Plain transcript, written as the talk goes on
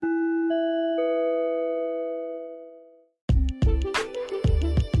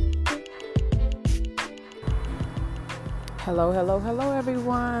Hello, hello, hello,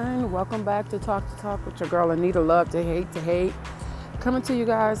 everyone. Welcome back to Talk with your girl Anita Love to Hate. Coming to you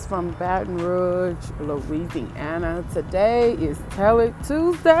guys from Baton Rouge, Louisiana. Today is Tell It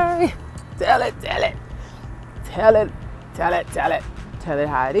Tuesday. Tell it. Tell it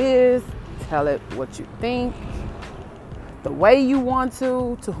how it is. Tell it what you think, the way you want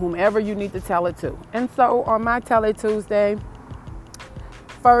to whomever you need to tell it to. And so on my Tell It Tuesday,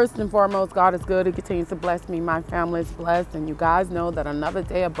 first and foremost, God is good. He continues to bless me. My family is blessed. And you guys know that another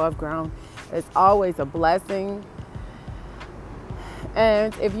day above ground is always a blessing.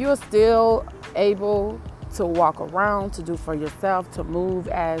 And if you're still able to walk around, to do for yourself, to move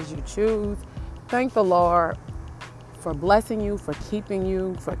as you choose, thank the Lord for blessing you, for keeping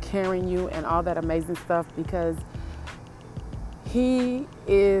you, for carrying you, and all that amazing stuff, because He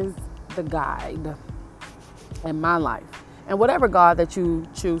is the guide in my life. And whatever God that you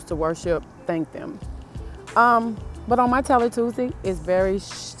choose to worship, thank them. But on my Tell It Tuesday, it's very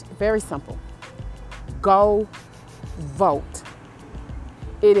simple. Go vote.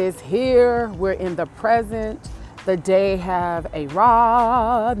 It is here. We're in the present. The day have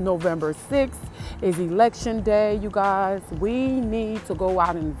arrived. November 6th is election day, you guys. We need to go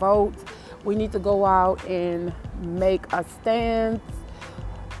out and vote. We need to go out and make a stand.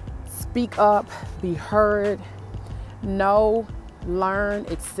 Speak up, be heard. Know, learn,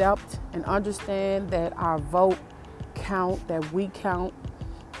 accept, and understand that our vote count, that we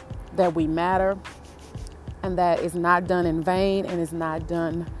matter, and that it's not done in vain and it's not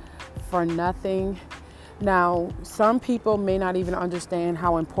done for nothing. Now, some people may not even understand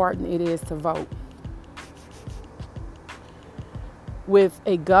how important it is to vote. With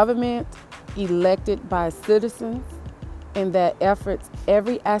a government elected by citizens, and that affects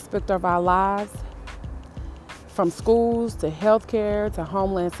every aspect of our lives, from schools to healthcare to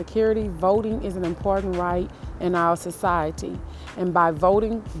homeland security, voting is an important right in our society. And by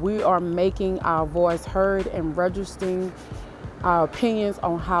voting, we are making our voice heard and registering our opinions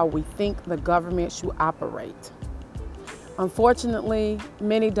on how we think the government should operate. Unfortunately,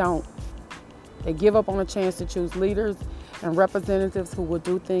 many don't. They give up on a chance to choose leaders and representatives who will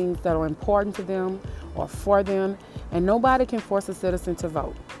do things that are important to them or for them, and nobody can force a citizen to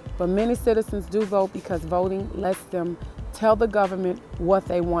vote. But many citizens do vote because voting lets them tell the government what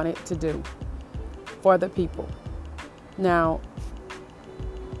they want it to do for the people. Now,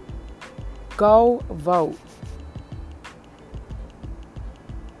 go vote.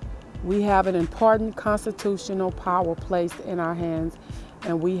 We have an important constitutional power placed in our hands,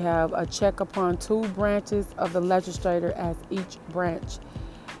 and we have a check upon two branches of the legislature as each branch.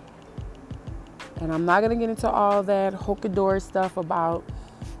 And I'm not going to get into all that hokey-dory stuff about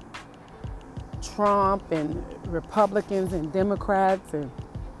Trump and Republicans and Democrats and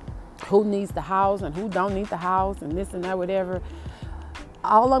who needs the House and who don't need the House and this and that, whatever.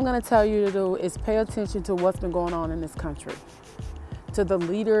 All I'm going to tell you to do is pay attention to what's been going on in this country, to the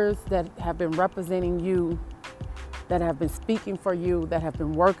leaders that have been representing you, that have been speaking for you, that have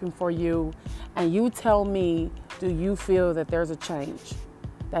been working for you, and you tell me, do you feel that there's a change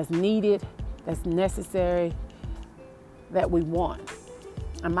that's needed, that's necessary, that we want?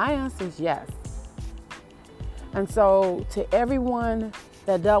 And my answer is yes. And so to everyone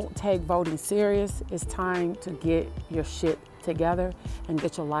that don't take voting serious, it's time to get your shit together and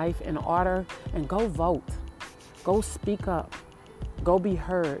get your life in order and go vote. Go speak up. Go be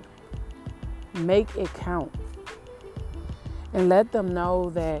heard. Make it count. And let them know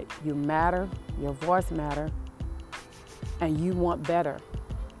that you matter, your voice matter, and you want better.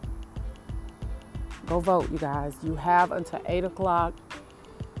 Go vote, you guys. You have until 8 o'clock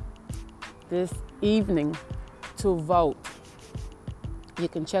this evening to vote. You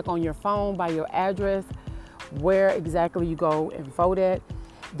can check on your phone by your address where exactly you go and vote at.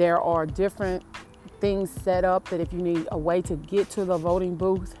 There are different things set up that if you need a way to get to the voting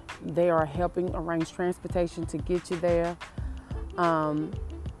booth, they are helping arrange transportation to get you there.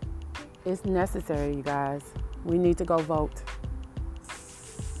 It's necessary, you guys. We need to go vote.